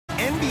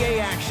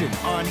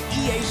action on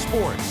EA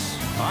Sports.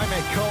 I'm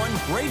Ed Cohen.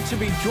 Great to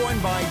be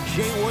joined by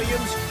Jay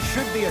Williams.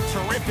 Should be a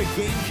terrific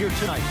game here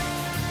tonight.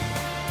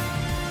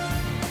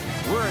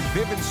 We're at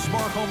Vivint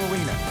Smart Home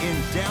Arena in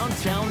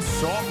downtown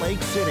Salt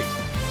Lake City.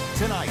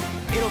 Tonight,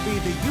 it'll be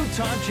the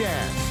Utah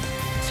Jazz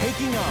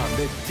taking on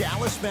the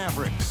Dallas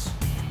Mavericks.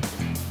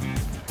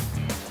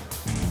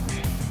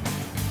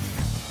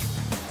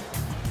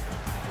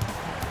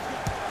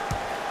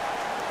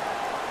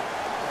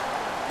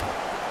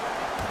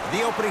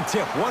 The opening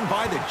tip won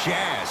by the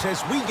Jazz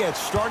as we get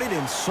started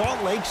in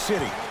Salt Lake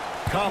City.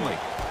 Conley.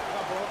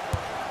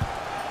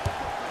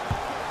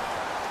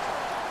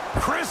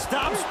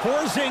 Kristaps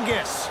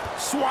Porzingis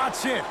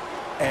swats it.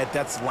 Ed,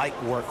 that's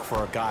light work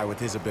for a guy with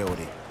his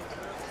ability.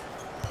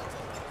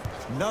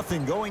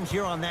 Nothing going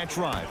here on that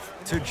drive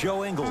to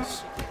Joe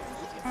Ingles.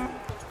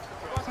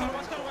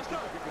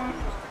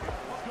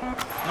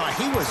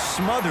 He was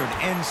smothered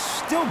and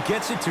still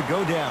gets it to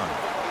go down.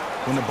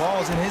 When the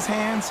ball's in his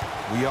hands,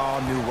 we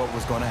all knew what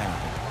was going to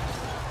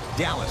happen.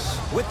 Dallas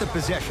with the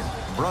possession.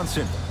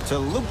 Brunson to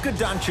Luka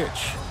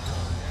Doncic.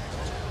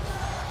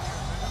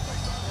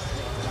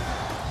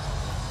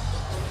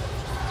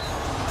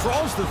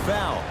 Draws the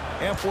foul,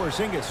 and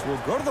Porzingis will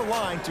go to the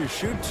line to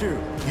shoot two.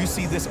 You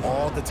see this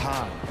all the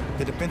time.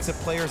 The defensive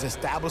players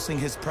establishing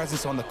his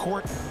presence on the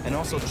court and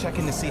also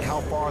checking to see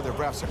how far the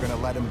refs are going to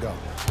let him go.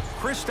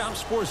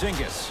 Kristaps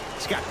Porzingis.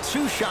 He's got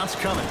two shots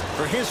coming.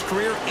 For his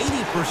career,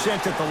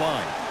 80% at the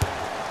line.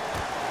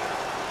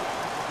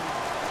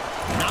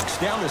 Knocks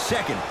down the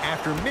second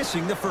after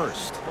missing the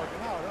first.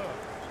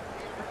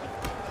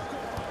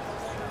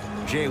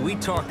 Jay, we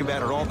talk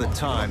about it all the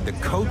time. The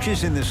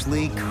coaches in this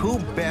league, who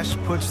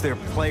best puts their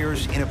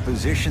players in a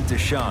position to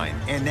shine?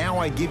 And now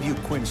I give you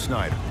Quinn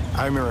Snyder.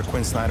 I remember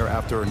Quinn Snyder,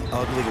 after an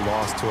ugly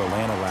loss to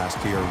Atlanta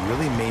last year,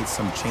 really made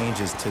some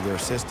changes to their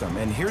system.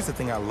 And here's the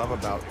thing I love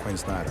about Quinn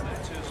Snyder.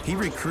 He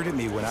recruited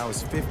me when I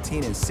was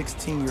 15 and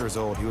 16 years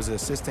old. He was an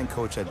assistant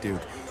coach at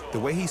Duke. The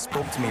way he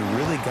spoke to me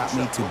really got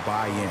me to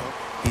buy in.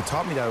 He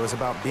taught me that it was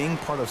about being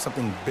part of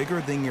something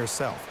bigger than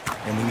yourself.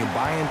 And when you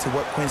buy into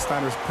what Quinn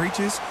Snyder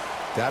preaches,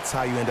 that's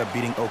how you end up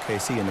beating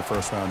OKC in the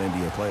first round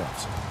NBA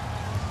playoffs.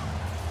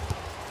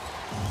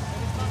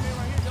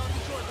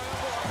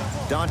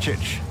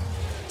 Doncic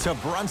to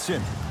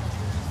Brunson.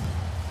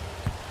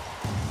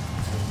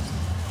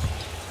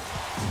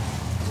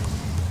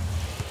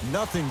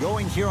 Nothing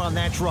going here on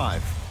that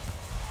drive.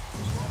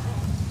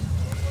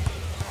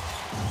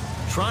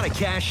 Trying to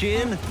cash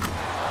in,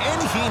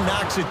 and he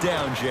knocks it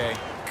down, Jay.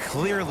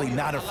 Clearly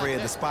not afraid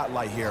of the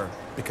spotlight here,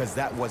 because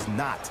that was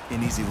not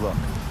an easy look.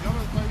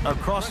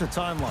 Across the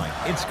timeline,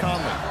 it's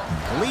Conley.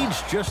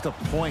 Leads just a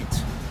point.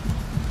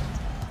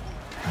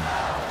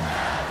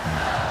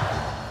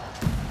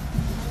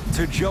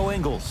 To Joe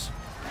Ingles.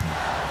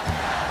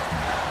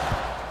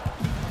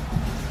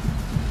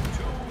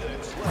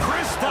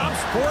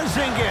 Kristaps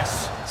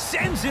Porzingis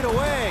sends it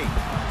away.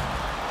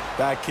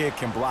 That kid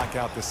can block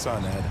out the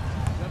sun, Ed.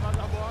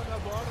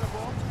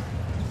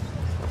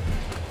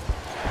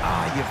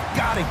 You've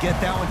got to get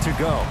that one to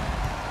go.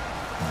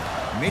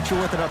 Mitchell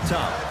with it up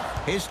top.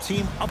 His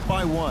team up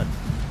by one.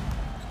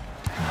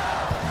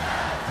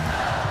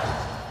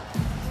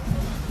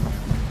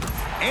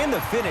 And the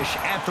finish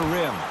at the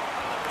rim.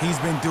 He's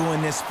been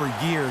doing this for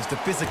years. The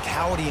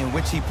physicality in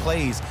which he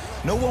plays.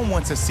 No one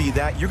wants to see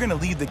that. You're going to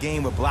leave the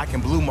game with black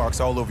and blue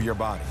marks all over your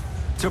body.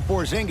 To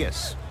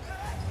Porzingis.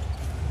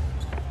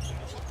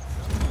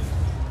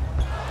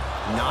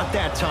 Not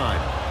that time.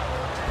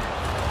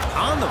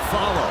 On the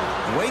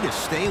follow. Way to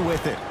stay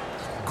with it.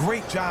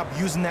 Great job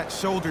using that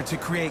shoulder to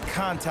create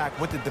contact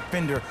with the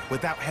defender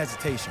without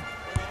hesitation.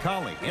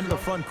 Conley into the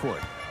front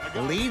court.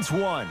 Leads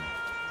one.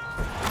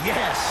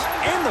 Yes,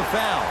 and the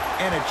foul.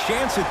 And a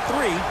chance at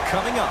three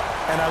coming up.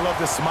 And I love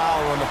the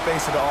smile on the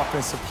face of the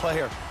offensive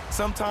player.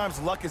 Sometimes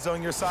luck is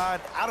on your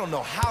side. I don't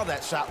know how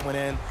that shot went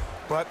in,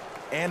 but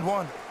and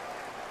one.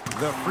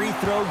 The free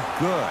throw,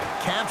 good.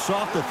 Caps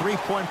off the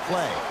three-point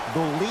play.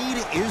 The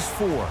lead is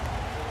 4.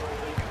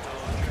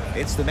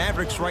 It's the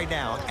Mavericks right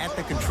now at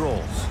the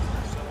controls.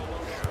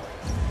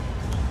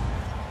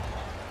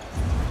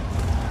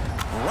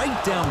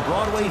 Right down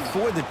Broadway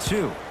for the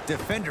 2.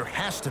 Defender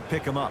has to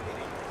pick him up.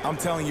 I'm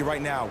telling you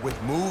right now,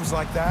 with moves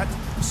like that,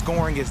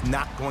 scoring is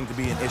not going to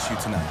be an issue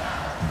tonight.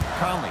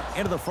 Conley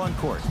into the front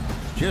court.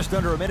 Just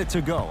under a minute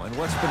to go in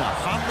what's been a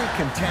hotly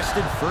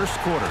contested first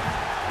quarter.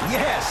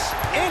 Yes,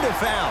 and a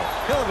foul.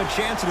 He'll have a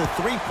chance at a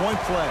three-point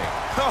play.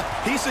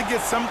 He should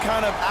get some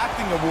kind of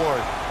acting award.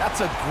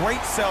 That's a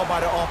great sell by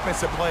the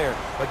offensive player.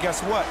 But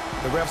guess what?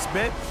 The refs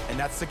bit, and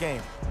that's the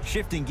game.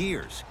 Shifting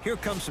gears, here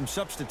comes some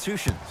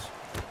substitutions.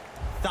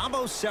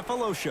 Thabo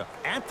Sefolosha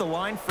at the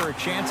line for a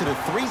chance at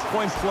a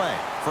three-point play.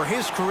 For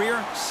his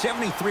career,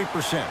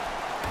 73%.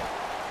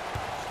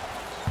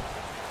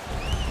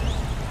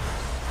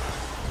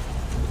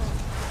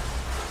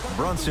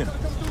 Brunson.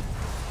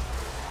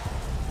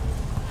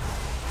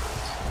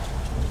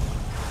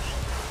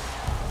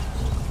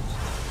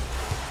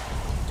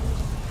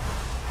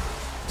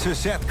 To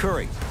Seth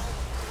Curry.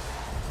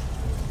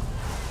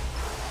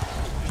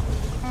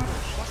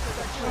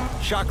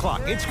 shot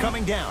clock. It's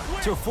coming down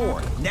to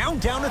 4. Now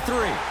down to 3.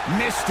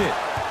 Missed it.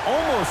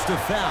 Almost a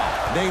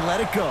foul. They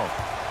let it go.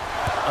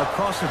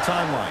 Across the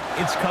timeline,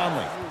 it's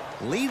Conley.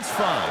 Leads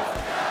 5.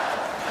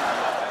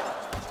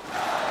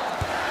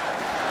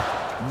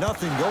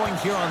 Nothing going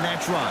here on that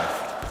drive.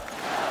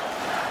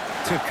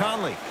 To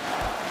Conley.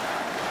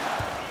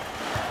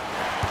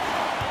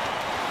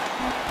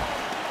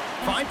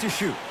 5 to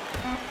shoot.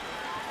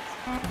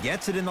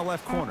 Gets it in the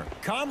left corner.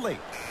 Conley.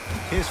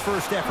 His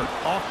first effort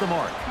off the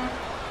mark.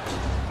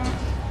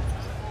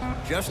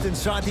 Just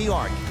inside the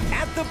arc.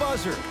 At the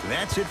buzzer.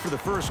 That's it for the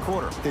first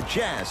quarter. The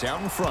Jazz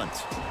out in front.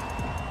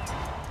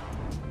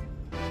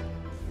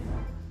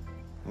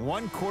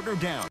 1 quarter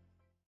down.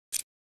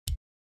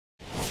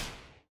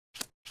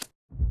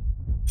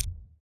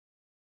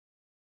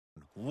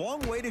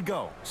 Long way to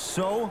go.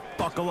 So,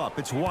 buckle up.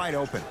 It's wide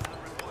open.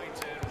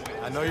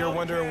 I know you're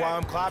wondering why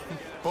I'm clapping.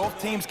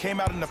 Both teams came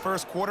out in the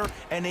first quarter,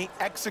 and they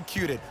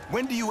executed.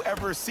 When do you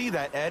ever see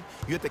that, Ed?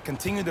 You have to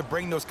continue to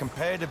bring those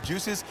competitive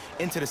juices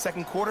into the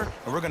second quarter,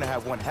 and we're going to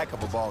have one heck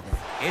of a ball game.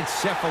 It's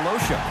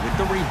Cephalosha with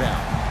the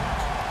rebound.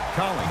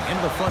 Conley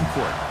into the front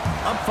court.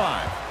 Up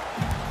 5.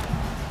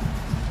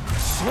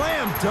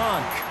 Slam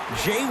dunk.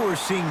 Jay, we're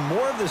seeing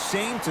more of the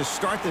same to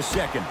start the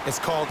second. It's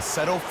called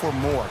settle for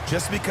more.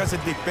 Just because a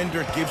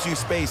defender gives you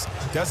space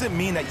doesn't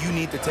mean that you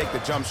need to take the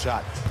jump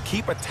shot.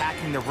 Keep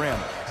attacking the rim.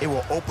 It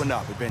will open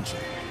up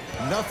eventually.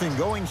 Nothing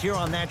going here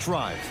on that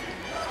drive.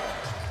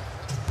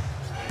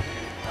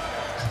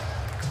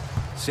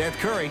 Seth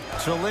Curry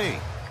to Lee.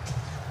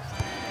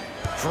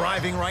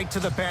 Driving right to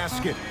the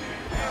basket.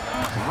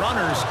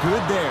 Runners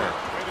good there.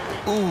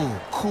 Ooh,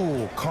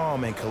 cool,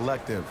 calm, and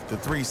collective. The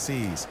 3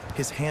 C's.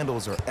 His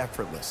handles are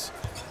effortless.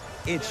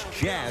 It's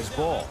Jazz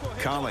ball.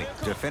 Conley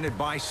defended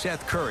by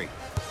Seth Curry.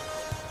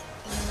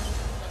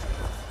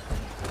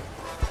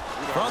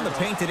 From the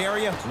painted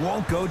area,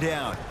 won't go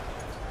down.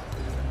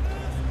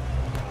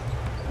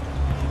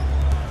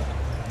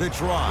 The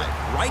drive,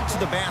 right to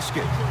the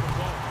basket.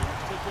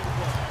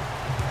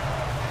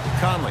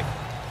 Conley.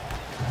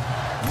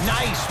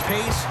 Nice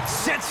pace,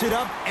 sets it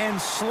up,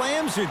 and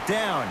slams it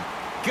down.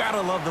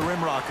 Gotta love the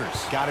rim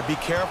rockers. Gotta be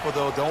careful,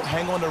 though. Don't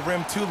hang on the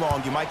rim too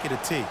long. You might get a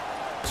T.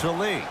 To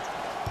Lee.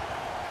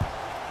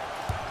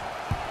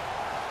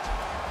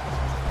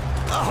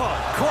 Oh,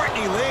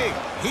 Courtney Lee.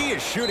 He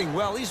is shooting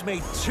well. He's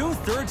made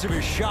 2/3 of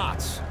his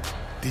shots.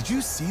 Did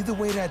you see the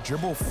way that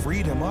dribble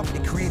freed him up?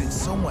 It created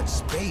so much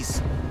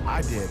space.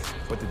 I did,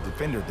 but the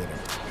defender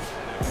didn't.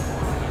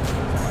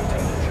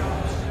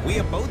 We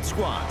have both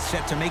squads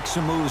set to make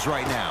some moves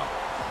right now.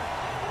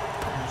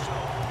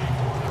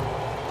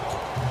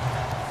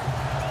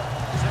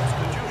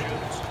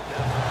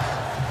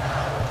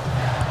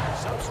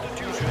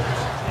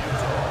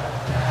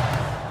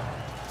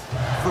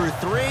 For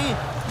 3.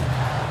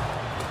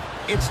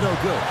 It's no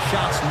good.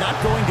 Shot's not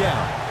going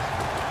down.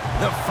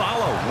 The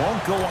follow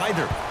won't go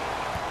either.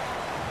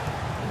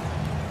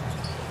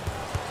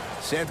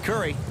 Seth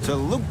Curry to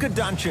Luka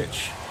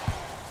Doncic.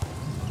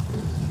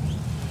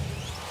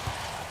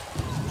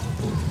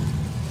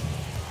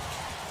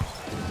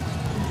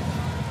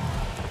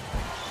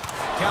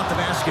 Count the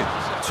basket.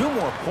 2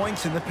 more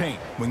points in the paint.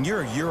 When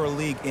you're a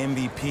EuroLeague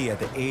MVP at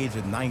the age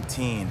of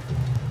 19,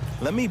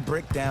 let me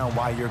break down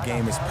why your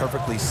game is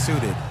perfectly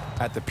suited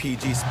at the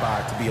PG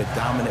spot to be a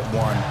dominant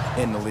one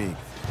in the league.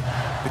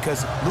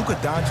 Because Luka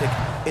Doncic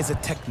is a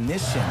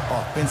technician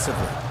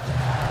offensively.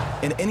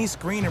 In any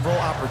screen and roll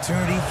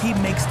opportunity, he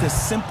makes the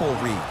simple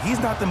read. He's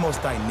not the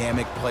most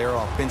dynamic player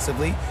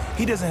offensively.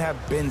 He doesn't have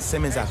Ben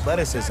Simmons'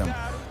 athleticism.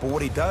 But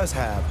what he does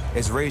have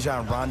is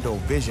Rajon Rondo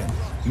vision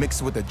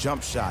mixed with a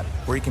jump shot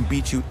where he can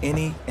beat you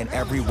any and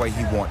every way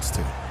he wants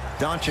to.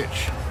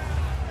 Doncic.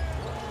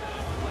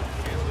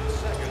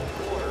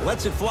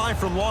 Lets it fly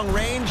from long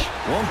range.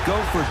 Won't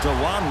go for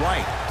DeLon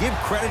Wright. Give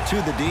credit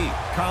to the D.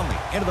 Conley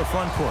into the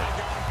front court.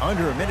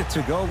 Under a minute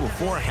to go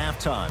before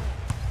halftime.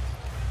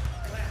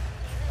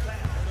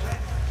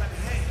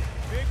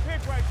 Big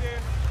pick right there.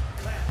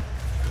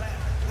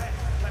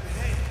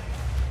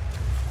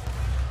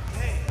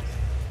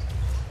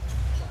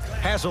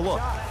 Has a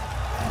look.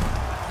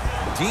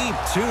 Deep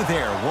 2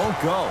 there. Won't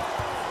go.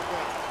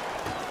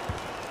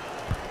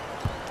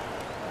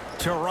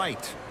 To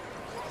Wright.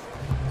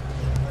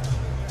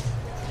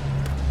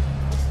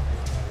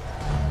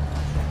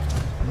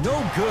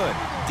 No good.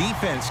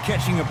 Defense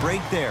catching a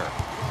break there.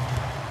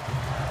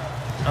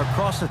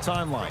 Across the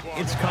timeline,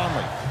 it's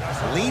Conley.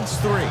 Leads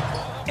 3.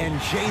 And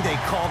Jay, they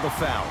call the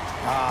foul.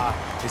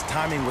 His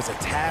timing was a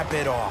tad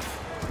bit off.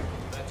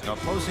 The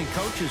opposing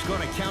coach is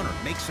going to counter,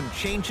 make some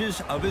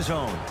changes of his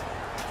own.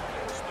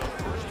 The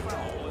first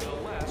foul in the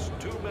last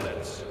 2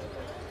 minutes.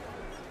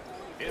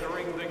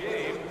 Entering the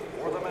game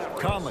for the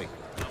Mavericks. Conley.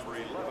 Number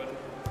 11,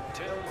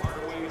 Tim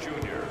Hardaway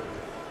Jr.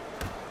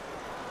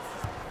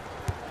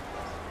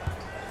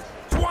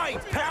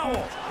 Dwight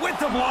Powell with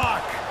the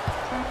block.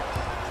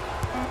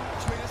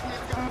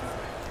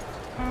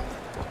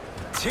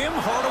 Tim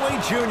Hardaway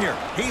Jr.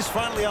 He's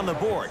finally on the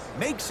board.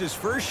 Makes his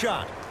first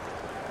shot.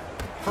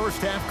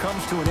 First half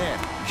comes to an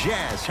end.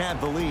 Jazz had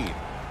the lead.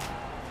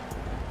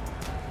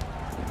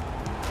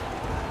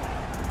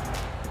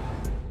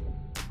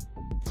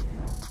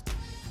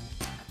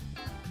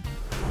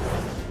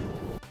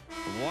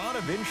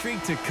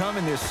 intrigue to come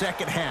in this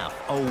second half.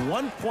 A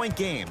 1-point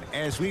game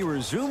as we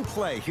resume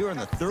play here in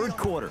the third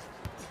quarter.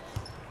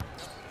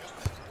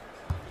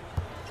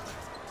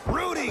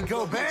 Rudy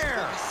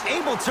Gobert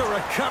able to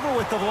recover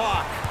with the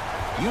block.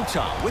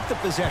 Utah with the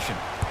possession.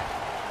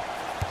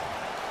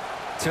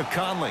 To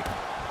Conley.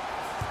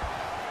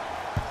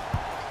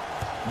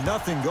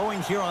 Nothing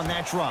going here on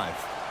that drive.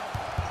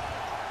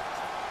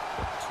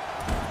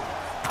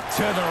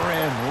 To the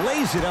rim,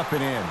 lays it up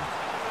and in.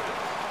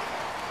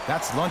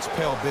 That's lunch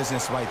pail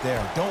business right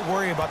there. Don't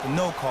worry about the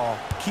no call.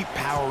 Keep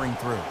powering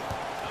through.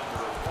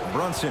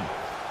 Brunson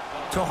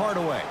to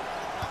Hardaway.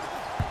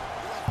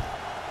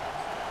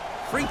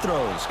 Free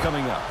throws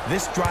coming up.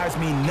 This drives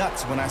me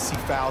nuts when I see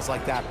fouls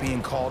like that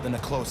being called in a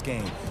close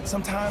game.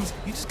 Sometimes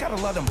you just gotta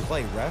let them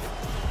play, ref.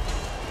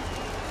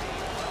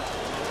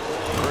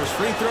 First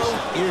free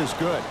throw is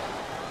good.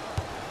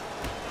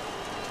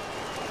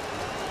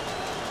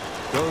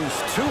 Goes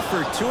 2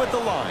 for 2 at the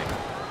line.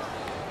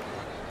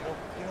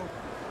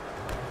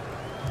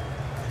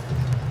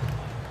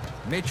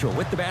 Mitchell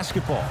with the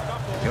basketball.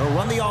 He'll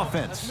run the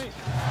offense.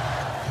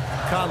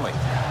 Conley.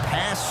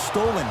 Pass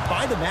stolen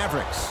by the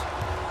Mavericks.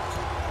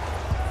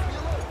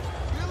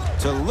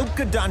 To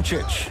Luka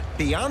Doncic.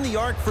 Beyond the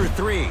arc for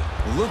 3.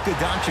 Luka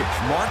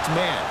Doncic marked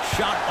man.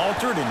 Shot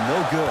altered and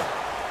no good.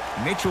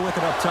 Mitchell with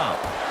it up top.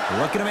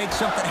 Looking to make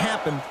something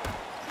happen.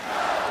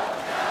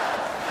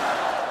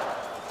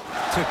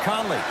 To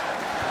Conley.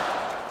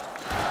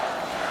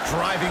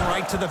 Driving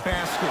right to the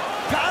basket.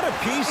 Got a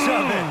piece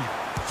of it.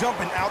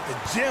 Jumping out the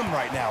gym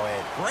right now,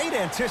 Ed. Great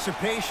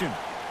anticipation.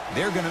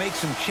 They're going to make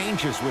some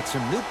changes with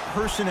some new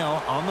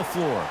personnel on the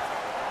floor.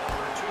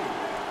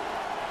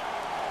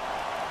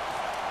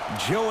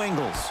 Joe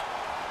Ingles.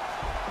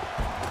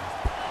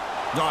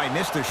 No, I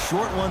missed a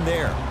short one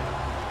there.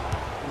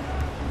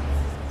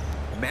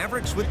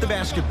 Mavericks with the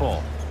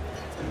basketball.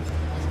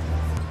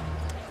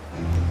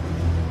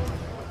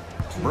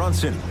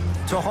 Brunson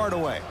to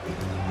Hardaway.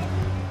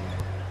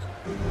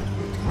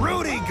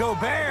 Rudy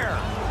Gobert.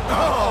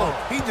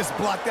 Oh, he just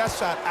blocked that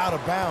shot out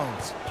of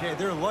bounds. Okay,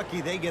 they're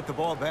lucky they get the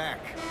ball back.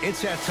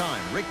 It's that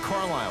time. Rick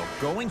Carlisle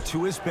going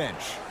to his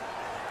bench.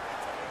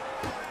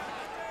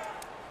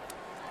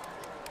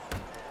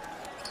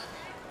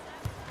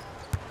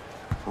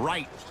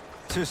 Right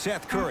to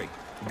Seth Curry.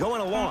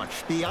 Going to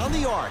launch beyond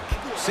the arc.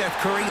 Seth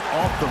Curry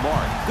off the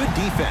mark. Good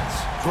defense.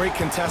 Great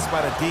contest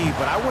by the D,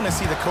 but I want to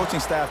see the coaching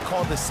staff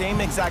call the same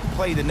exact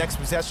play the next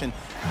possession.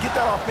 Get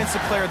that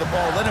offensive player the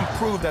ball. Let him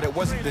prove that it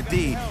wasn't the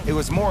D. It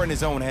was more in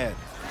his own head.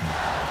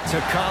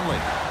 To Conley.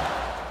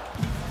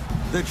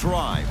 The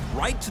drive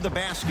right to the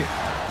basket.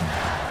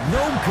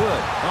 No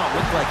good. Oh, it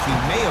looked like he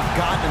may have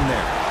gotten him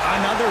there.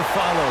 Another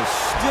follow.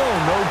 Still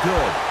no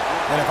good.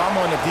 And if I'm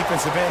on the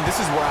defensive end, this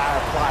is where I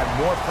apply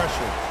more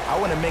pressure. I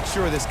want to make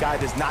sure this guy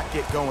does not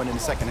get going in the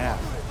second half.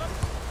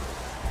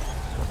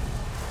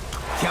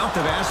 Count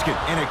the basket,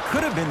 and it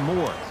could have been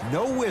more.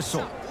 No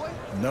whistle.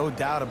 No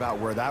doubt about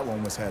where that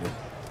one was headed.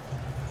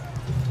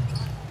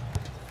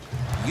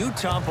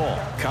 Utah ball.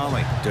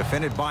 Conley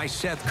defended by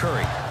Seth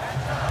Curry.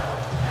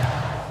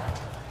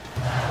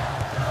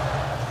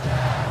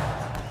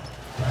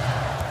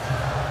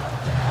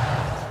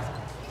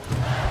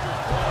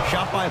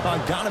 Shot by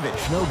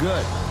Bogdanovich, no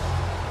good.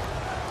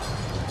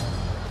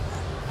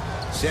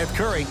 Seth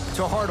Curry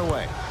to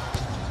Hardaway.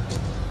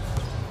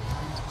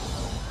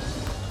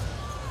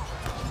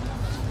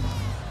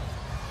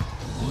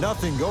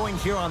 Nothing going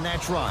here on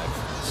that drive.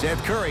 Seth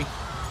Curry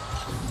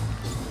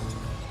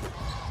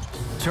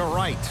to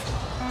Wright.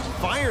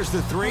 Fires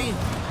the 3.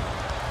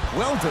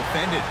 Well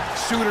defended.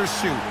 Shooters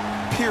shoot.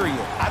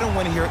 Period. I don't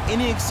want to hear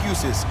any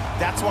excuses.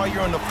 That's why you're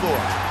on the floor.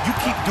 You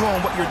keep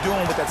doing what you're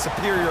doing with that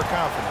superior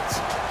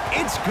confidence.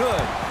 It's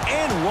good.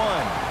 And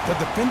one. The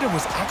defender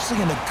was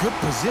actually in a good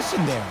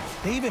position there.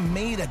 They even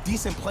made a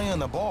decent play on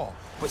the ball.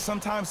 But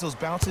sometimes those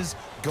bounces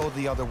go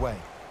the other way.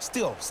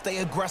 Still, stay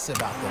aggressive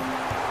out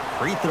there.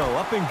 Free throw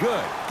up and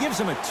good. Gives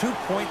him a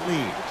 2-point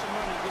lead.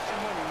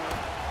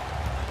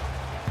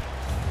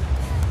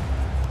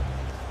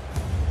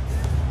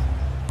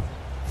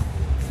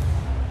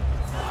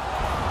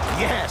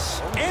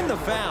 Yes, and the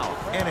foul.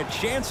 And a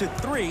chance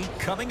at 3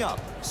 coming up.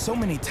 So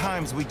many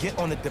times we get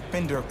on the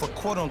defender for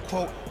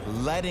quote-unquote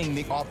letting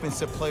the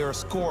offensive player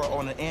score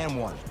on an and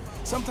one.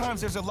 Sometimes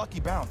there's a lucky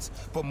bounce,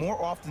 but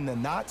more often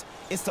than not,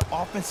 it's the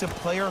offensive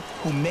player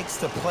who makes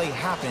the play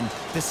happen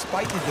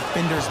despite the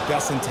defender's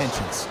best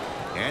intentions.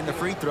 And the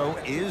free throw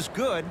is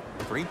good.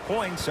 3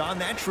 points on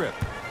that trip.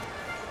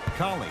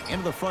 Conley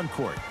into the front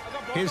court.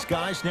 His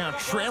guys now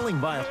trailing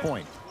by a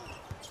point.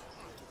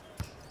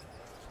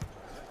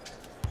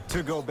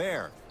 To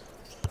Gobert.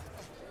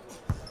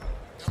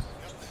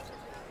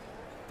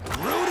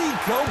 Rudy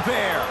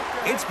Gobert.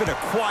 It's been a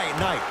quiet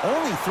night.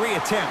 Only 3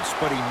 attempts,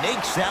 but he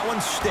makes that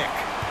one stick.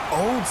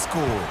 Old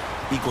school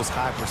equals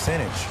high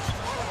percentage.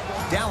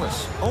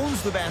 Dallas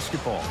owns the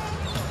basketball.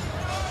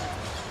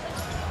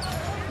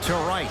 To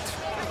Wright.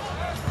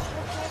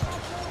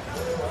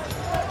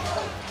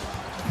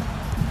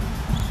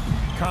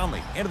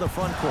 Conley into the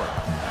front court.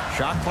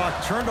 Shot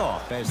clock turned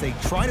off as they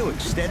try to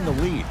extend the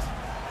lead.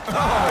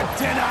 Oh,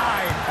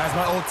 denied! As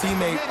my old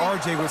teammate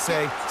RJ would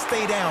say,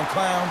 stay down,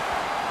 clown.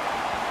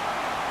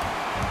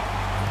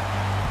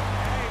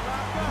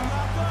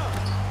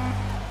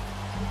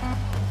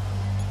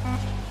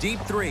 Deep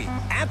three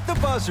at the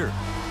buzzer.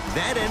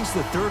 That ends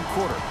the third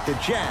quarter. The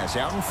Jazz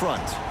out in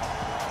front.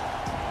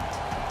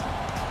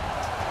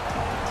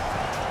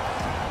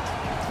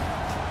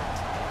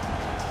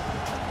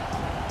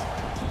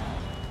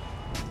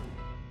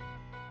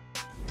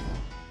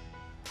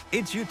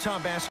 It's Utah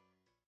basketball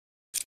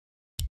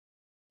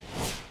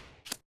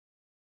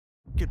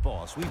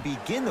as we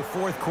begin the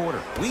fourth quarter.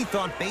 We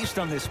thought based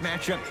on this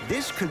matchup,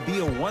 this could be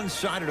a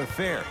one-sided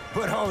affair.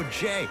 But oh,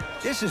 Jay,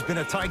 this has been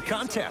a tight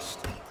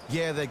contest.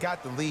 Yeah, they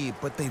got the lead,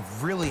 but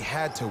they've really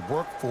had to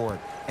work for it.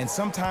 And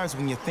sometimes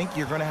when you think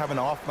you're going to have an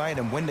off night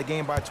and win the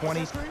game by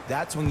 20,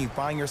 that's when you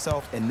find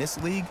yourself in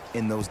this league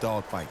in those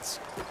dogfights.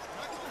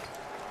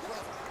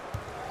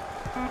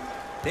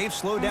 They've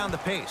slowed down the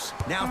pace.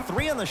 Now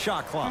 3 on the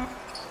shot clock.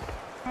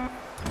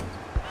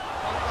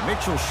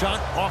 Mitchell's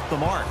shot off the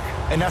mark.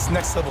 And that's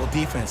next level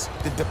defense.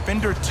 The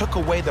defender took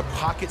away the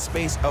pocket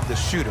space of the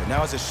shooter.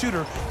 Now as a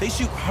shooter, they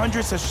shoot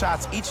hundreds of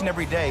shots each and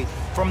every day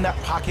from that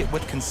pocket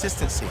with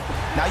consistency.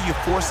 Now you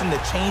force them to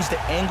change the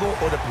angle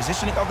or the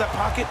positioning of that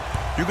pocket,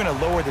 you're going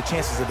to lower the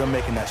chances of them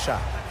making that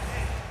shot.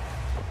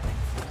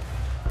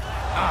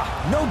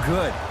 No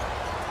good.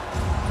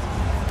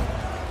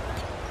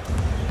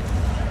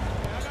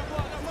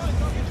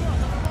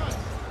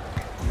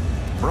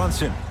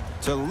 Brunson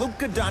to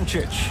Luka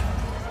Doncic.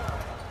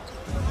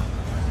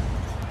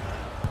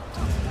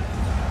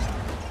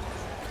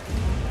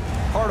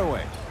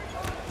 Hardaway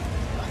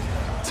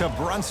to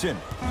Brunson.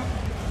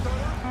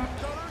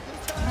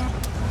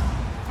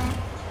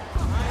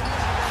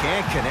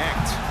 Can't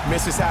connect.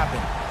 Misses happen.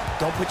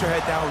 Don't put your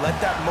head down. Let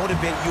that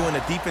motivate you in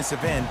the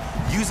defensive end.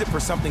 Use it for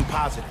something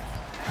positive.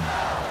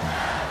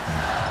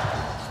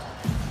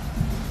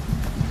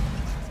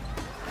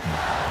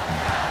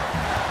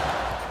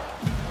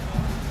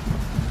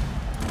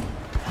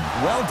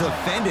 Well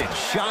defended,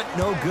 shot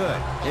no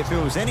good. If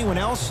it was anyone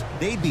else,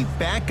 they'd be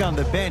back on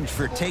the bench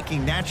for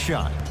taking that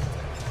shot.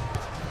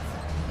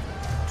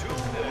 2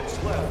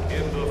 minutes left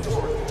in the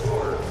fourth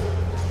quarter.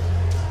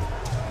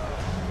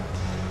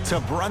 To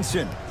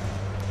Brunson.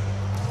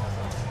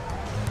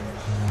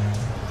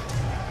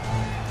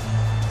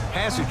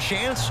 Has a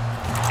chance,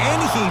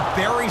 and he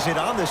buries it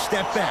on the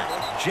step back.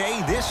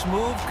 Jay, this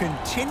move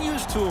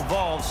continues to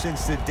evolve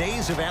since the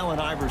days of Allen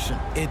Iverson.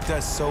 It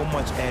does so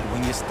much, Ed.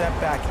 When you step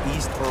back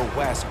east or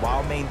west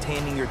while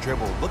maintaining your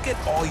dribble, look at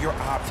all your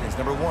options.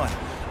 Number 1,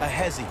 a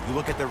hezi. You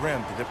look at the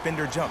rim. The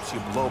defender jumps. You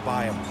blow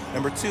by him.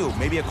 Number 2,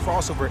 maybe a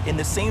crossover in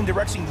the same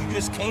direction you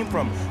just came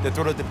from to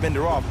throw the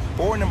defender off.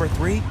 Or number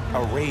 3,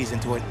 a raise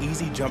into an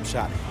easy jump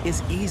shot.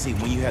 It's easy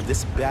when you have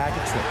this bag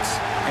of tricks.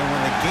 And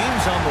when the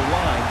game's on the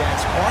line,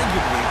 that's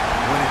arguably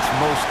when it's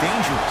most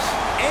dangerous.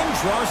 And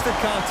draws the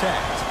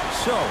contact.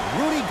 So,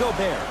 Rudy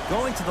Gobert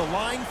going to the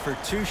line for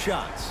 2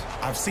 shots.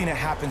 I've seen it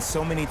happen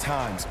so many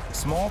times.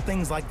 Small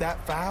things like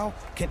that foul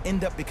can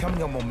end up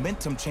becoming a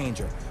momentum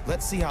changer.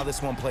 Let's see how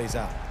this one plays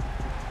out.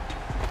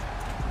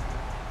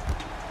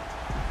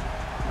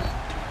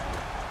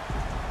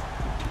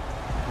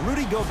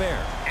 Rudy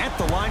Gobert at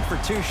the line for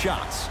 2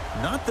 shots.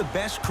 Not the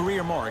best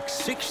career mark,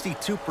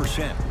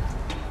 62%.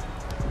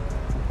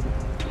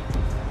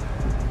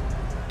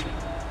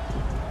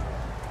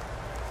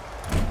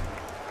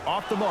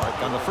 Off the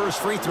mark on the first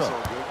free throw.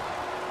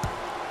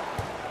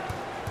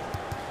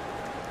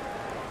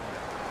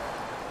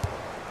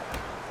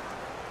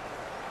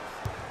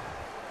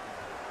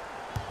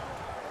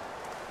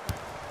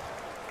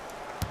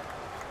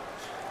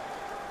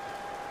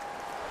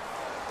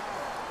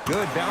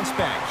 Good bounce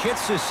back.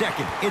 Hits the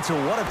second. It's a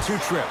 1-of-2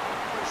 trip.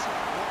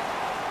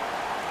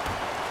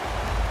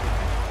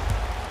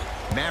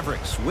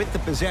 Mavericks with the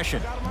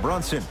possession.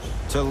 Brunson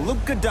to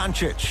Luka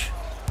Doncic.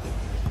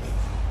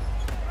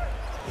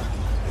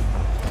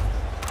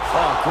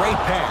 Oh, great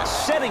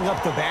pass, setting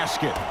up the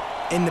basket.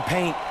 In the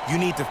paint, you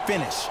need to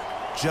finish,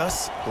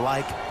 just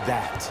like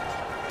that.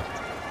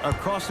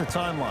 Across the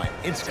timeline,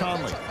 it's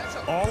Conley.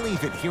 All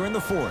even here in the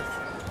fourth.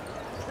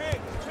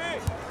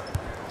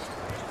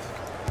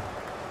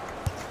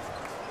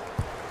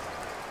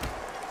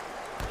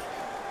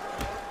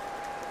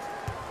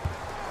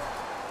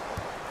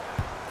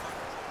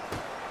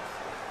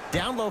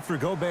 Down low for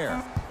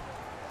Gobert.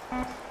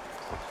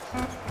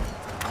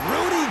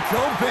 Rudy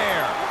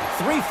Gobert.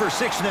 3 for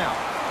 6 now.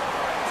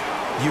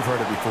 You've heard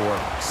it before.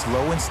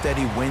 Slow and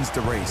steady wins the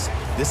race.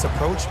 This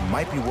approach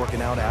might be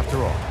working out after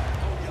all.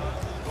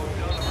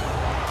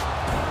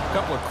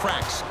 Couple of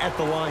cracks at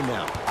the line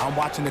now. I'm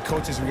watching the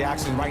coach's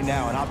reaction right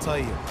now, and I'll tell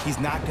you, he's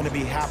not going to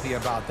be happy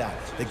about that.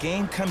 The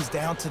game comes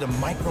down to the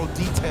micro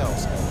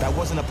details. That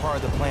wasn't a part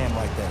of the plan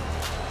right there.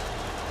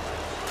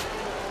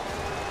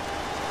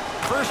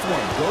 First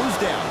one goes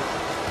down.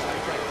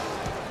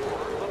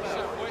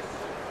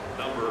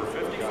 Number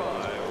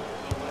 55.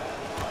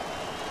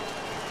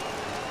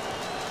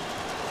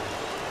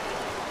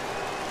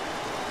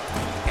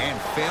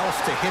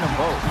 else to hit them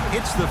both.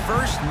 Hits the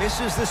first,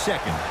 misses the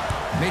second.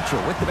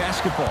 Mitchell with the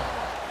basketball.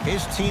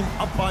 His team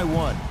up by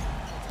 1.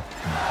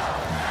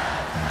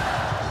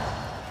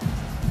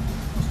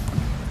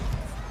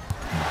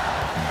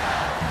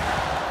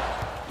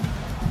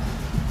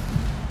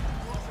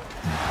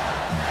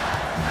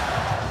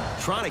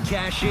 Trying to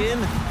cash in.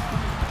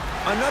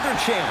 Another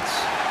chance.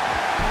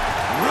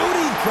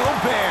 Rudy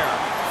Gobert.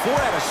 4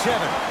 out of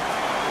 7.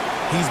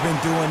 He's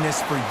been doing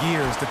this for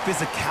years. The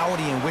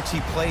physicality in which he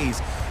plays.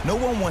 No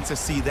one wants to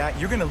see that.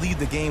 You're going to leave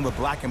the game with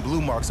black and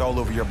blue marks all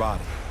over your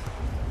body.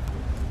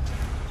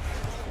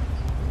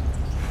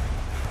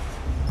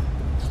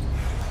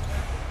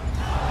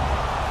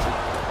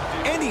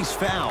 And he's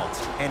fouled.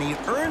 And he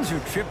earns a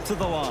trip to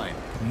the line.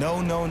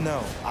 No, no,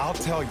 no. I'll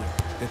tell you.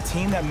 The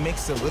team that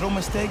makes the little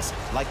mistakes,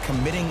 like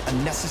committing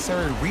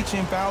unnecessary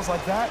reach-in fouls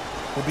like that,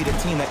 will be the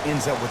team that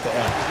ends up with the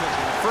L.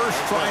 First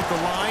try at the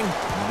line,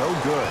 no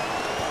good.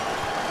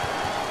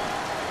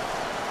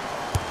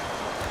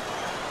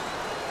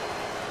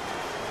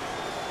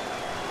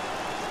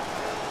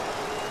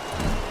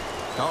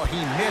 Oh,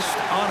 he missed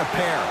on a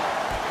pair.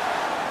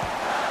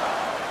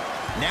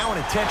 Now an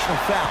intentional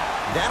foul.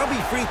 That'll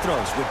be free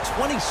throws with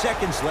 20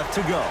 seconds left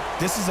to go.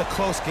 This is a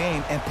close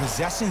game, and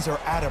possessions are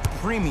at a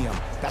premium.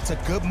 That's a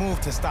good move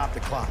to stop the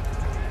clock.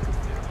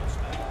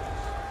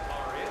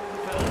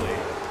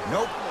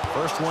 Nope,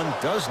 first one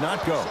does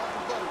not go.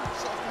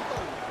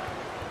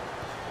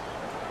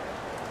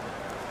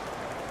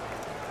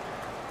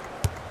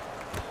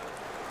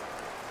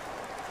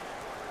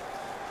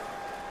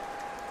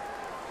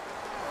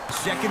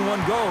 Second one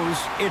goes.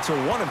 It's a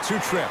 1 of 2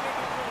 trip.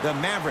 The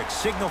Mavericks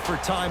signal for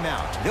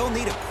timeout. They'll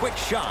need a quick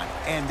shot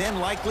and then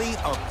likely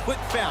a quick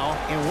foul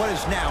in what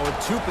is now a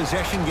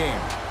 2-possession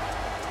game.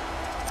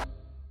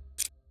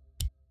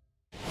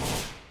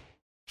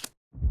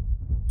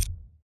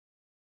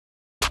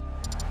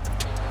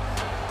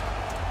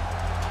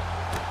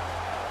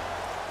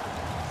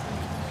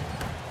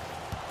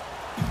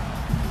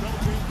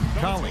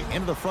 Conley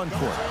into the front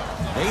court.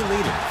 They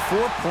lead it,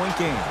 4-point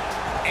game.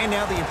 And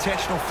now the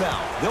intentional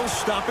foul. They'll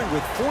stop it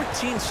with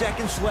 14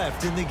 seconds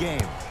left in the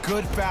game.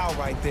 Good foul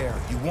right there.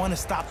 You want to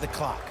stop the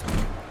clock.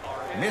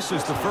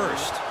 Misses the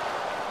first.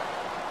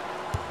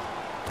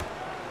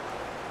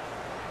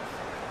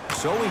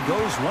 So he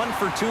goes 1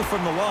 for 2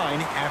 from the line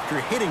after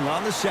hitting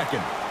on the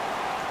second.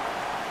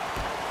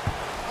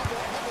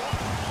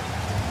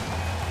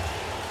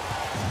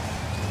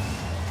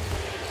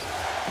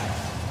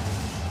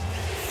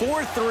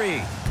 For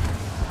 3.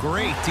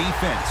 Great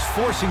defense,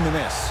 forcing the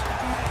miss.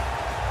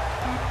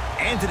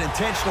 And an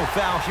intentional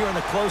foul here in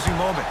the closing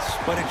moments.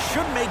 But it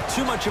shouldn't make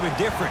too much of a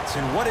difference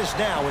in what is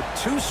now a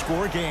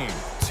 2-score game.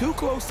 Too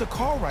close to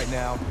call right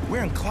now.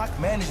 We're in clock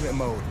management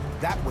mode.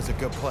 That was a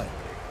good play.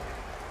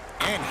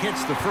 And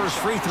hits the first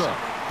free throw.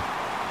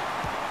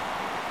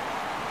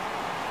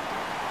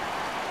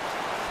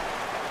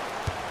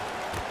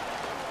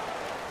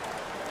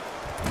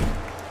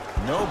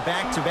 No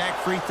back-to-back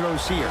free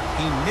throws here.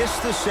 He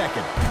missed the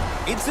second.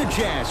 It's the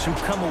Jazz who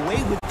come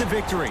away with the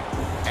victory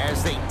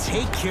as they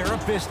take care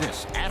of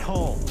business at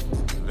home.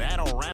 That'll wrap